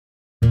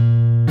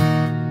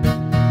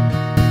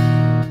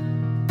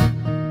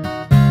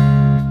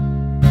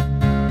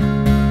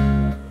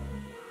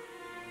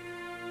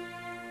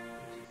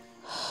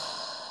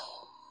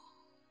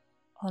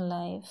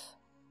life,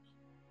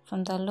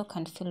 from the look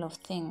and feel of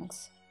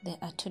things, there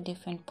are two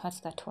different paths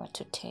that were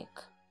to take.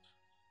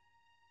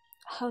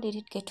 How did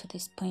it get to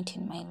this point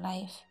in my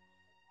life?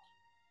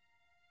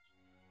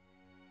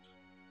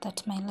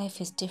 That my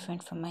life is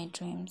different from my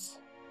dreams.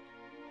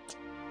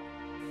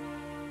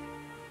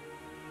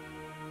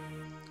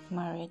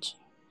 Marriage,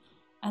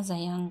 as a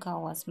young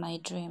girl, was my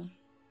dream.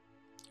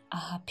 A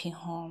happy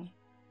home,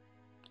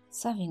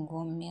 serving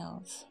warm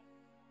meals,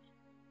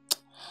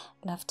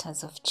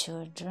 laughters of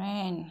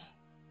children.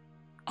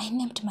 I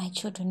named my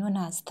children when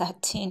I was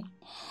 13.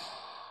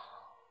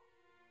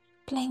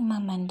 Playing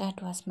mom and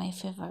dad was my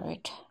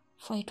favorite,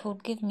 for it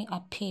would give me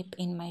a peep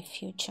in my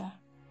future.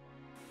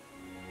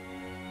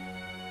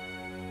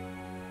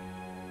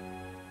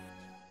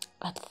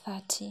 At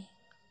 30,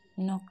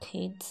 no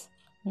kids,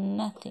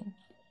 nothing,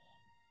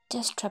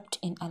 just trapped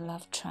in a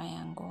love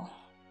triangle.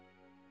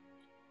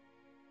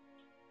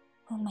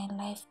 Will my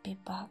life be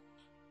back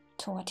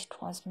to what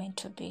it was meant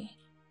to be?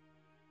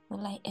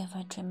 Will I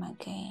ever dream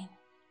again?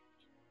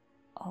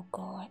 Oh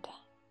God,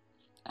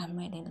 I'm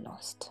really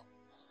lost.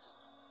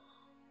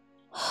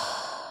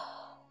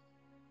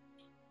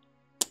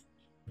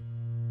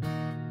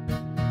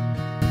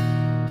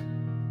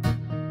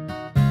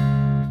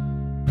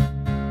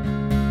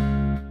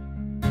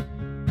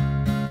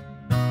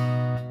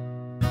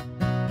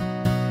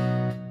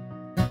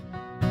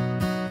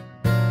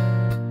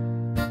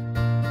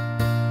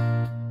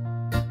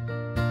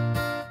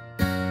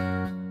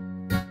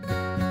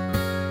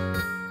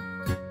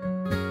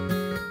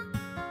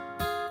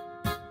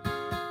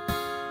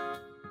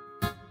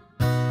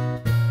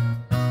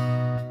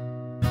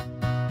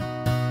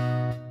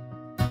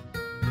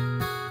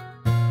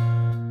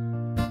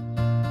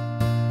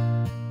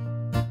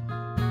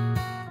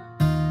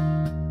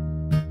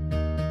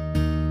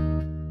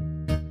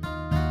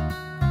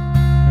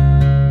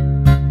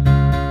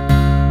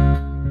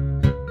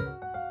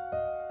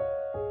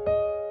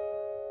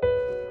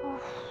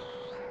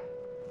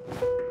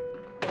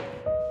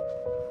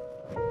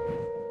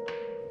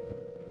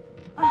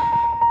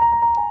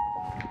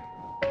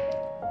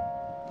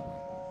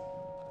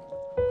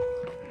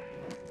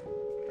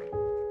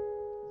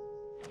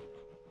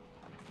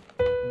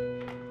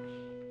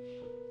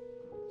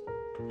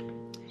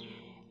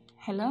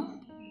 Hello?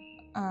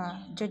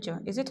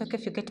 Jojo, is it okay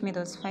if you get me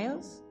those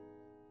files?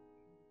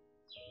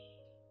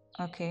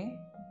 Okay.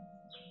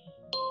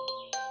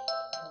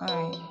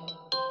 Alright.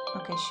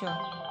 Okay, sure.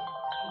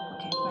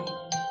 Okay, bye.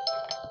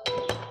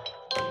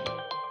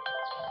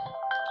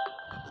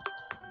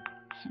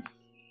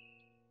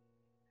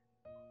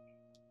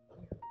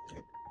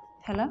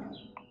 Hello?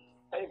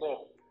 Hey, babe.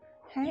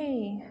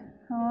 Hey,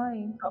 how are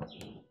you?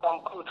 I'm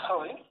good.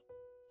 How are you?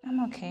 I'm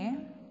okay.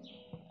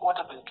 What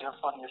happened to your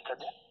phone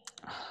yesterday?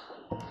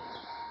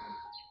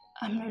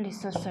 I'm really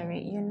so sorry.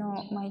 You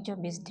know, my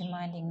job is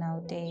demanding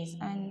nowadays,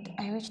 and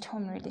I reached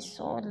home really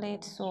so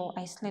late, so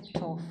I slept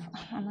off.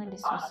 I'm really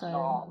so sorry.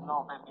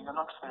 No, baby, you're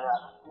not fair.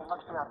 You're not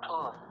fair at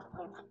all.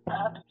 Look,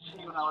 I had to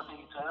see you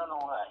nowadays. I don't know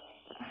why.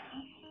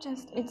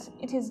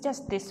 It is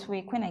just this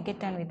week. When I get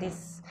done with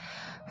these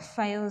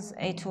files,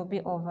 it will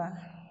be over.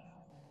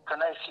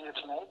 Can I see you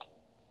tonight?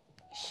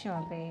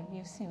 Sure, babe.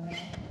 You see me.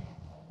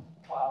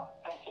 Wow,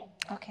 thank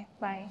you. Okay,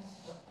 bye.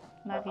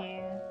 Love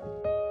you.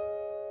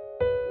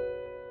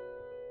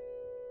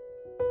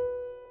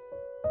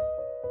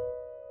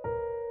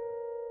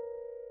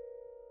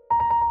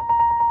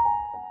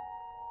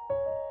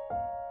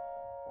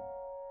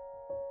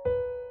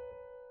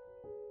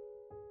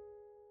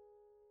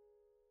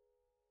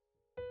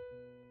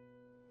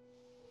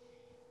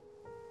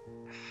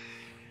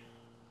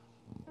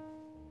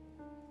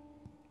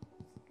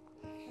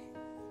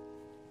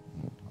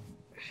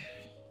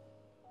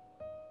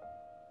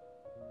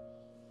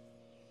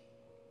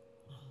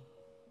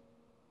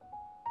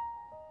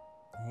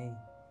 Hey.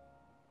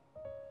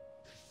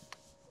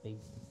 Babe.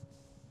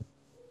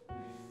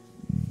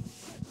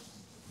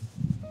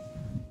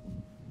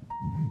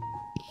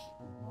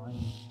 Good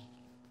morning.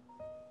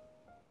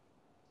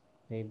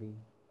 Baby.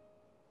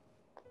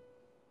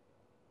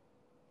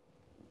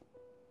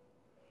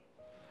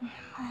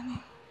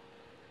 Honey.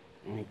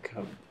 Wake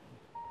up.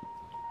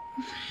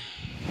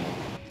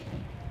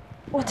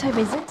 What time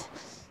is it?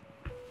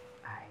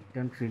 I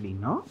don't really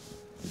know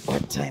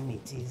what time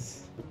it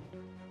is.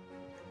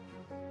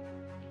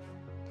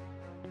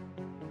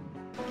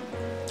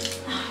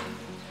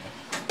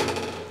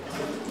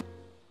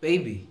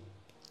 Baby,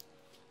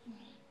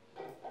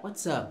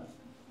 what's up?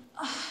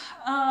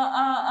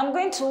 I'm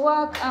going to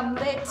work. I'm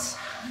late.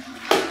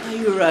 Why are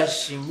you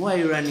rushing? Why are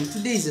you running?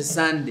 Today is a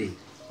Sunday.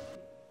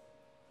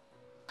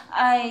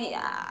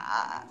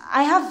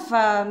 I have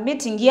a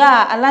meeting.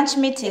 Yeah, a lunch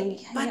meeting.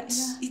 But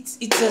Yeah.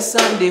 it's a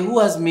Sunday. Who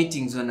has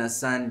meetings on a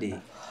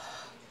Sunday?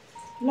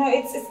 No,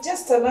 it's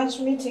just a lunch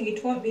meeting.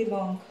 It won't be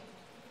long.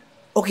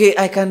 Okay,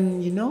 I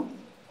can,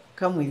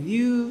 come with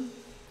you.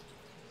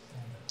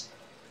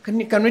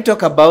 Can we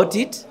talk about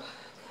it?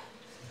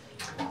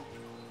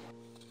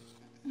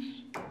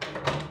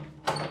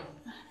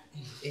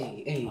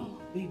 Hey,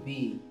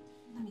 baby.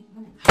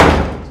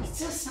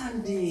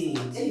 Sunday.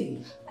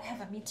 Hey. I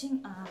have a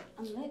meeting.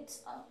 I'm late.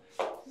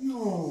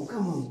 No,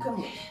 come on,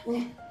 come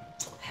on.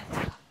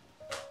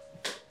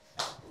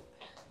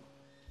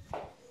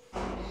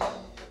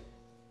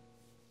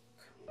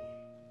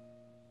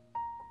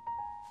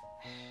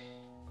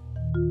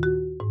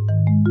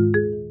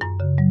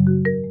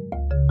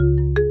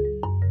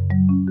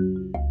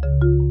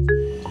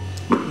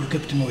 You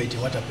kept me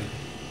waiting. What happened?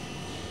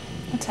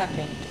 What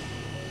happened?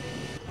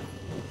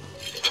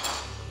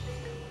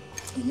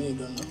 You know you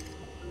don't know.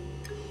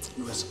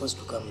 You were supposed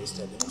to come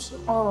yesterday, no sir?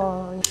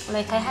 Oh,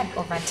 like I had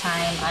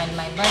overtime and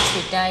my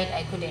battery died.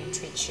 I couldn't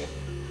reach you.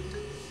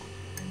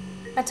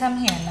 But I'm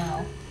here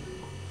now.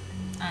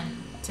 And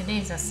today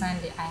is a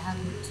Sunday. I have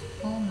it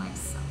all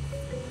myself.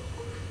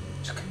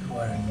 You keep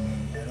worrying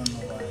me. I don't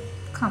know why.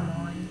 Come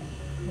on.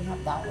 We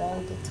have the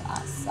world to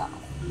ourselves.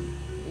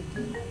 We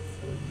can have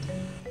food.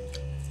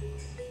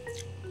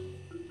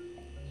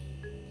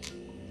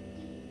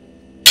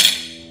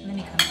 Let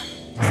me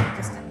come back.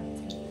 Just a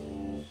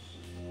minute.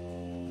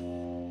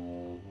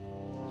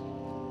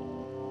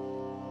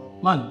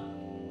 Man.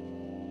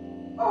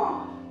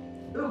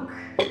 Look.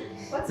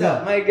 What's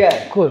up, my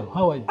guy? Cool.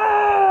 How are you?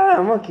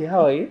 I'm okay.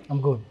 How are you?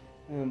 I'm good.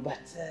 But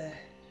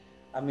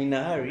I'm in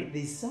a hurry.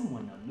 There's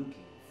someone I'm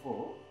looking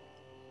for.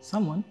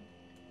 Someone?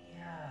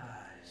 Yeah,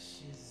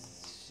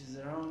 she's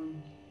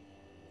around.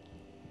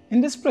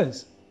 In this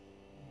place?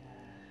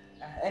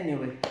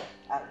 Anyway,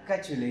 I'll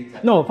catch you later.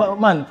 No,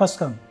 man, first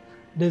come.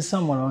 There's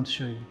someone I want to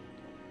show you.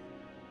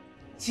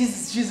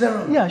 She's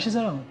around. Yeah, she's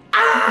around.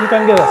 You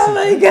can get her seat.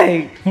 My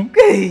guy.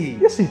 Hey.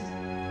 Yes, it.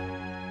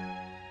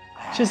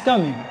 She's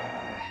coming.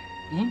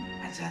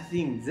 Such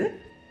things, eh?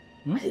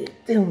 Hmm? Hey,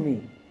 tell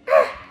me.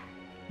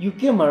 You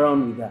came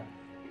around with her.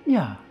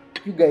 Yeah.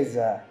 You guys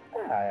are.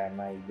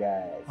 My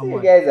guys. I'm You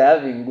what? guys are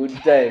having good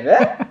time,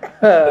 eh?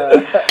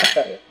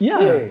 Yeah.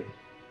 Hey.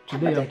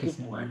 Today But I have to keep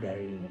see.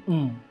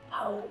 wondering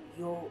how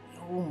your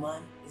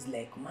woman is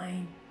like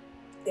mine.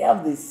 They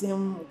have the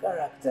same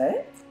character,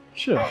 eh?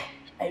 Sure.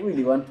 I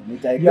really want to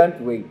meet her. I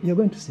can't wait. You're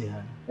going to see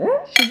her.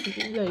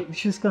 Eh?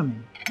 She's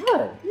coming.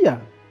 Hi. Yeah.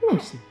 You're going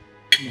to see.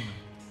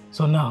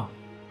 So now,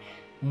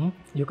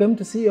 you came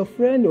to see your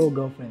friend or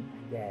girlfriend?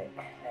 Yeah,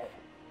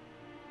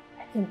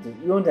 I came to.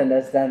 You won't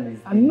understand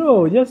this. I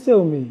know. Just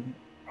tell me.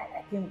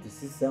 I came to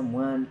see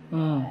someone.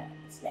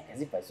 It's like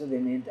as if I saw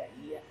them enter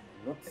here.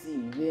 I'm not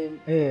seeing them.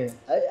 Yeah.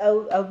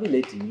 I'll be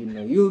letting you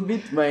know. You'll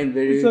beat mine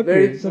very, It's okay.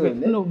 very It's soon.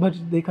 okay. Eh? No, but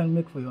they can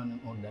make for you an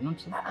order, not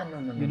so.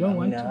 No. You don't I'm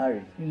want in a to?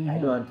 hurry. Yeah. I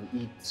don't want to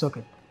eat. It's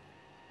okay.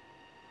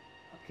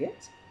 Okay.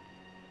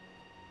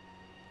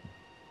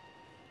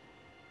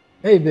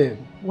 Hey, babe.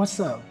 What's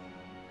up?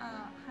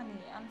 Honey,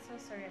 I'm so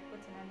sorry I put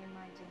in an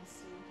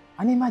emergency.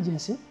 An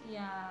emergency?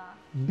 Yeah.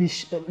 Be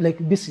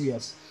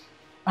serious.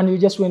 And you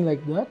just went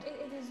like that?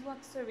 It is work,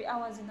 sorry. I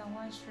was in the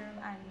washroom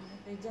and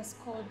they just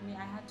called me.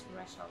 I had to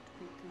rush out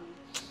quickly.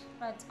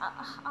 But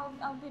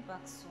I'll be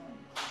back soon.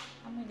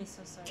 I'm really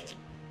so sorry.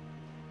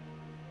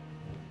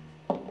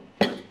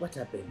 What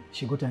happened?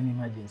 She got an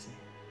emergency.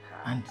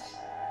 And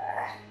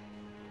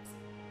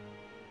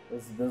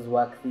Those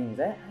work things,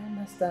 I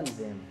understand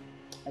them.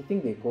 I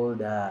think they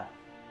called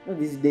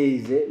these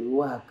days,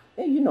 work.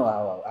 Hey, you know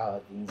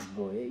how things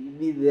go. Eh? You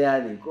be there,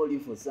 they call you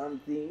for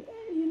something.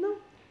 You know.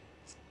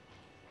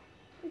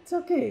 It's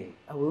okay.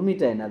 I will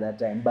meet her another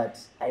time, but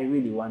I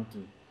really want to.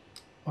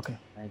 okay.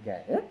 My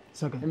guy, eh?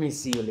 It's okay. Let me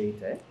see you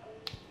later. Eh?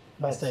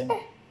 Last time.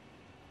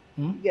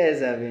 You guys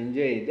have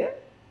enjoyed, eh?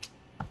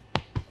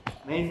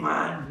 Main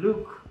man,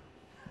 look.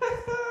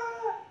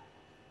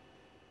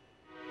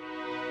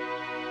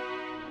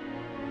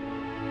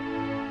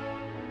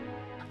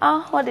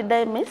 What did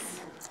I miss?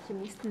 You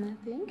missed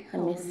nothing. I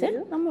missed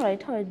it. I'm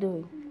alright. How are you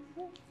doing?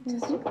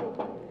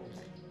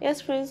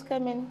 Yes, please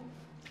come in.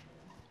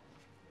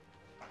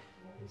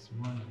 This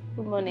morning.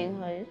 Good morning.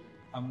 How are you?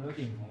 I'm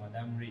looking for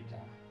Madame Rita.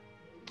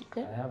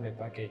 Okay. I have a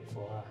package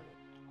for her.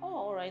 Oh,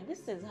 all right.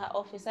 This is her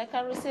office. I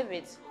can receive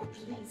it. Oh,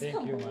 please, Thank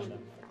come you, on. madam.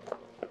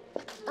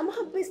 I'm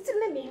happy. Still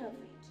let me have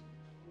it.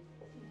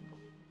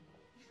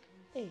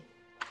 Hey.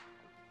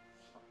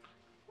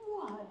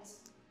 What?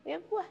 Yeah,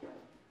 what?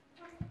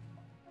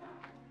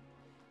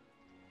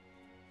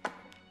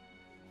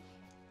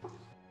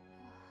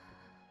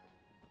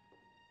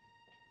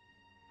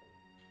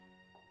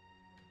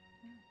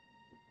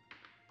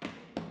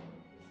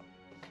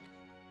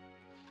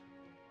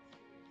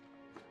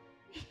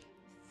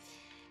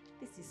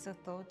 This is so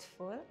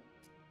thoughtful.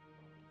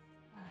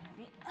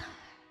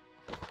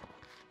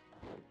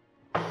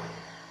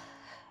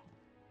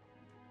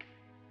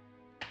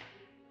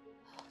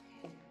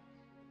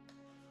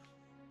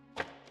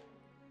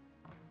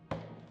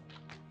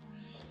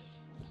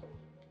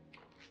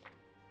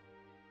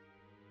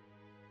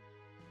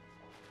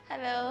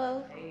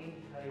 Hello. Hey,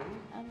 how are you?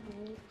 I'm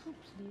good. Oh,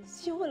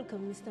 please. You're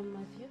welcome, Mr.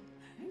 Matthew.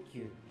 Thank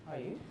you. How are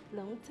you?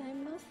 Long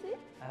time no see.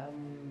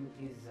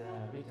 Is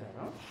Rita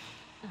around?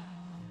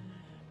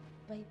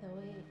 By the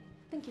way,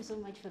 thank you so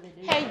much for the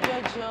delivery.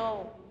 Hey,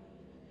 Jojo.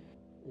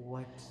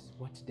 What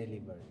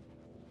delivery?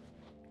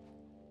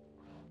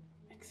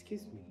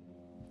 Excuse me.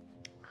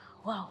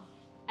 Wow,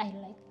 I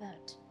like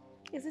that.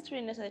 Is it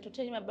really necessary to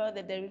tell him about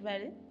the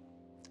delivery?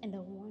 And I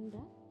wonder,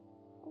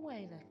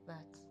 Why like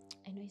that?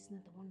 I know he's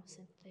not the one who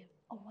sent them.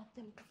 I want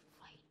them to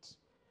fight.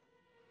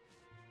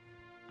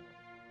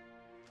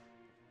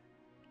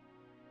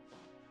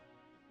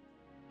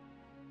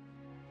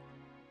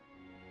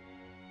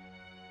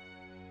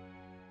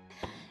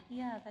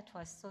 Yeah, that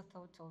was so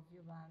thought of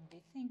you,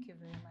 Bambi. Thank you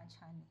very much,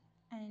 honey.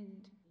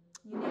 And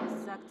you know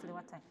exactly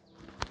what I...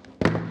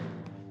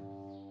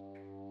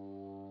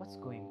 What's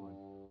going on?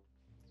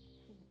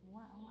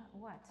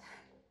 What?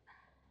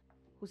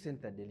 Who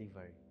sent the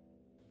delivery?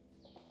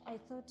 I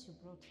thought you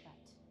brought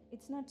that.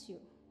 It's not you.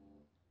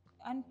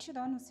 Aren't you the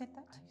one who said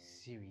that? Are you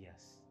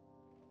serious?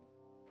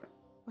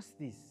 What's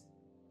this?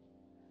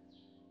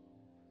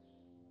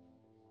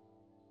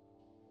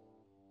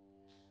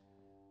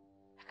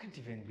 I can't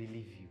even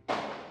believe you.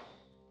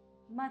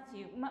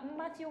 Matthew,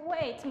 Matthew,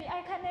 wait.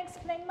 I can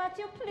explain.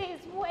 Matthew, please,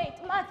 wait.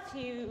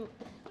 Matthew.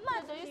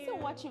 Do you see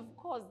what you've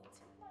caused?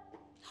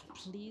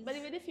 Please. But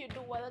even if you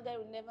do, well, that guy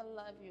will never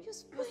love you. You're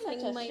You're spoiling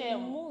such a my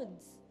shame.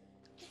 moods.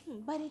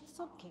 But it's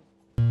okay.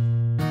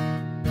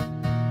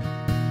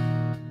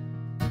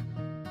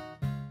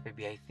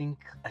 Baby, I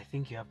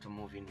think you have to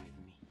move in with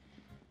me.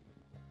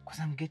 Because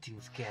I'm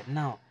getting scared.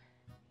 Now,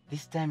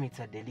 this time it's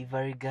a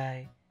delivery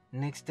guy.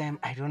 Next time,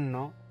 I don't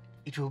know.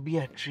 It will be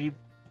a trip.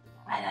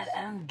 I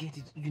don't get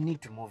it. You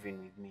need to move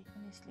in with me.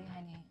 Honestly,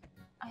 honey,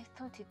 I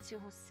thought it's you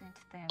who sent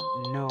them.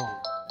 No.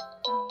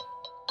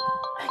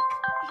 Like,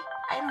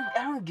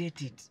 I don't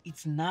get it.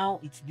 It's now,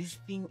 it's this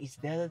thing, it's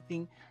the other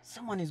thing.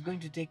 Someone is going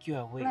to take you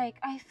away. Like,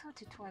 I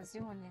thought it was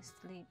you,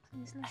 honestly.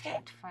 Please, let's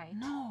not fight.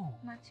 No.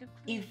 Matthew,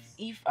 please.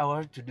 If I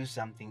were to do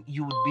something,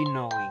 you would be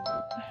knowing.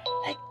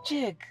 Like,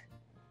 check.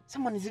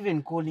 Someone is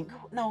even calling.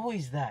 Now, who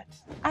is that?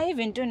 I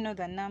even don't know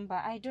the number.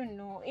 I don't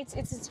know.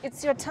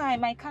 It's your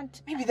time. I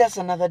can't. Maybe that's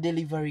another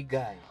delivery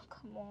guy.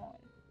 Come on.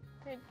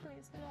 Babe,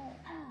 please,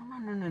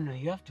 no. No.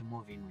 You have to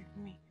move in with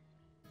me.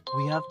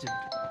 We have to.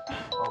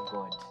 Oh,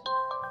 God.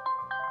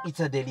 It's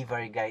a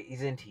delivery guy,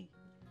 isn't he?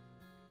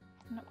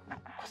 No.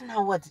 Because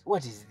now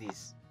what is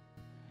this?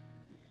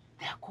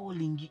 They are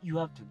calling you. You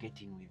have to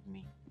get in with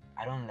me.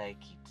 I don't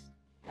like it.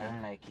 I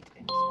don't like it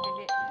anymore.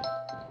 Baby.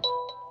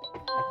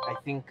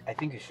 I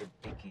think you should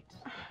pick it.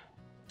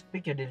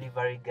 Pick your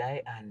delivery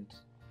guy and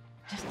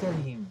just tell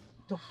him.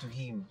 Talk to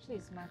him.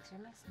 Please, Matthew,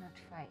 let's not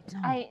fight.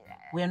 No,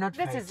 we are not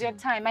This fighting. is your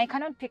time. I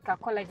cannot pick a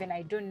call even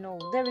I don't know.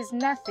 There is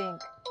nothing.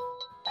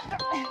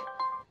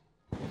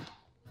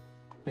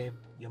 Babe,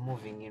 you're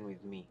moving in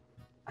with me.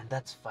 And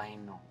that's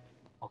fine now.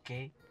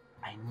 Okay?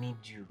 I need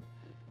you.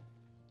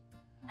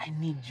 I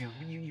need you.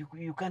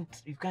 You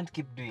can't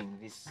keep doing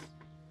this.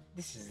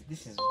 This is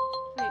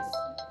Please.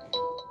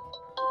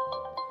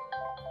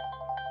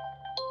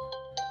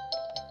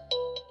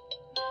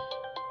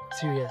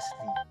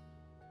 seriously.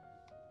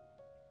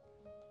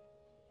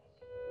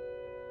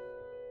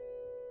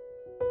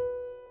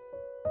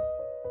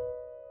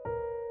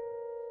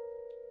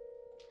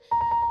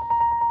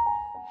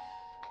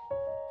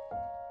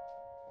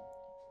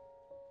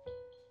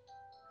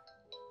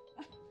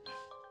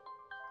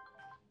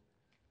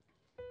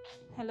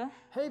 Hello?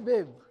 Hey,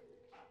 babe.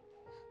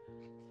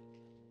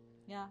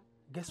 Yeah.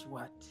 Guess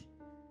what?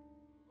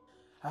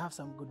 I have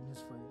some good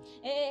news for you.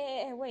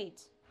 Hey,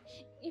 wait.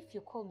 If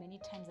you call many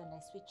times and I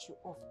switch you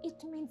off,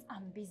 it means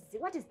I'm busy.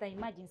 What is the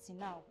emergency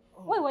now?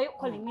 Why were you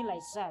calling me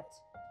like that?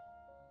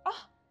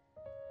 Ah.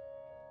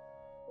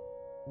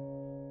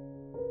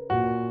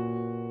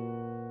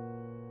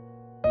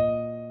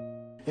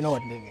 You know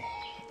what, baby?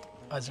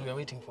 As we are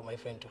waiting for my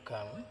friend to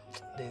come,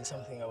 there is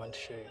something I want to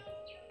show you.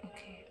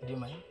 Okay. Do you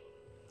mind?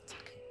 It's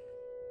okay.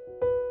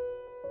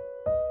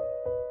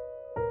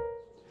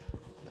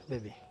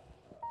 Baby,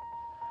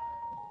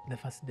 the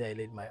first day I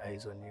laid my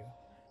eyes on you,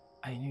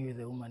 I knew you're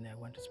the woman I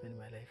want to spend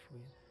my life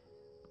with.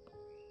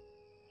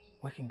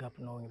 Waking up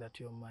knowing that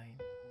you're mine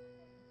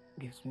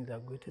gives me the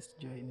greatest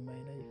joy in my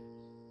life.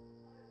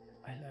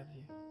 I love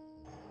you.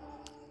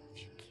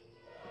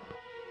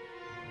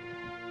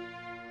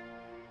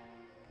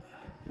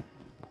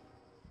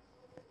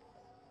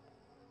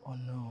 Oh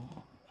no.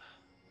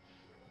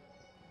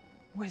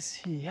 Where's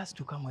he? He has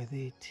to come with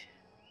it.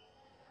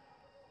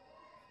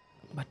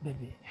 But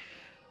baby,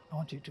 I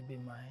want you to be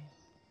mine.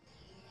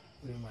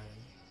 Will you marry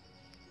me?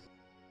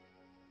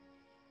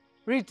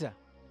 Rita.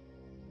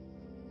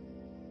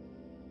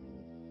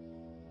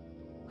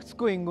 What's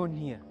going on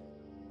here?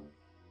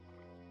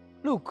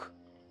 Look.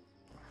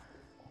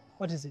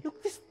 What is it?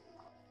 Look,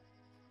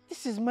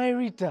 this is my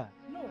Rita.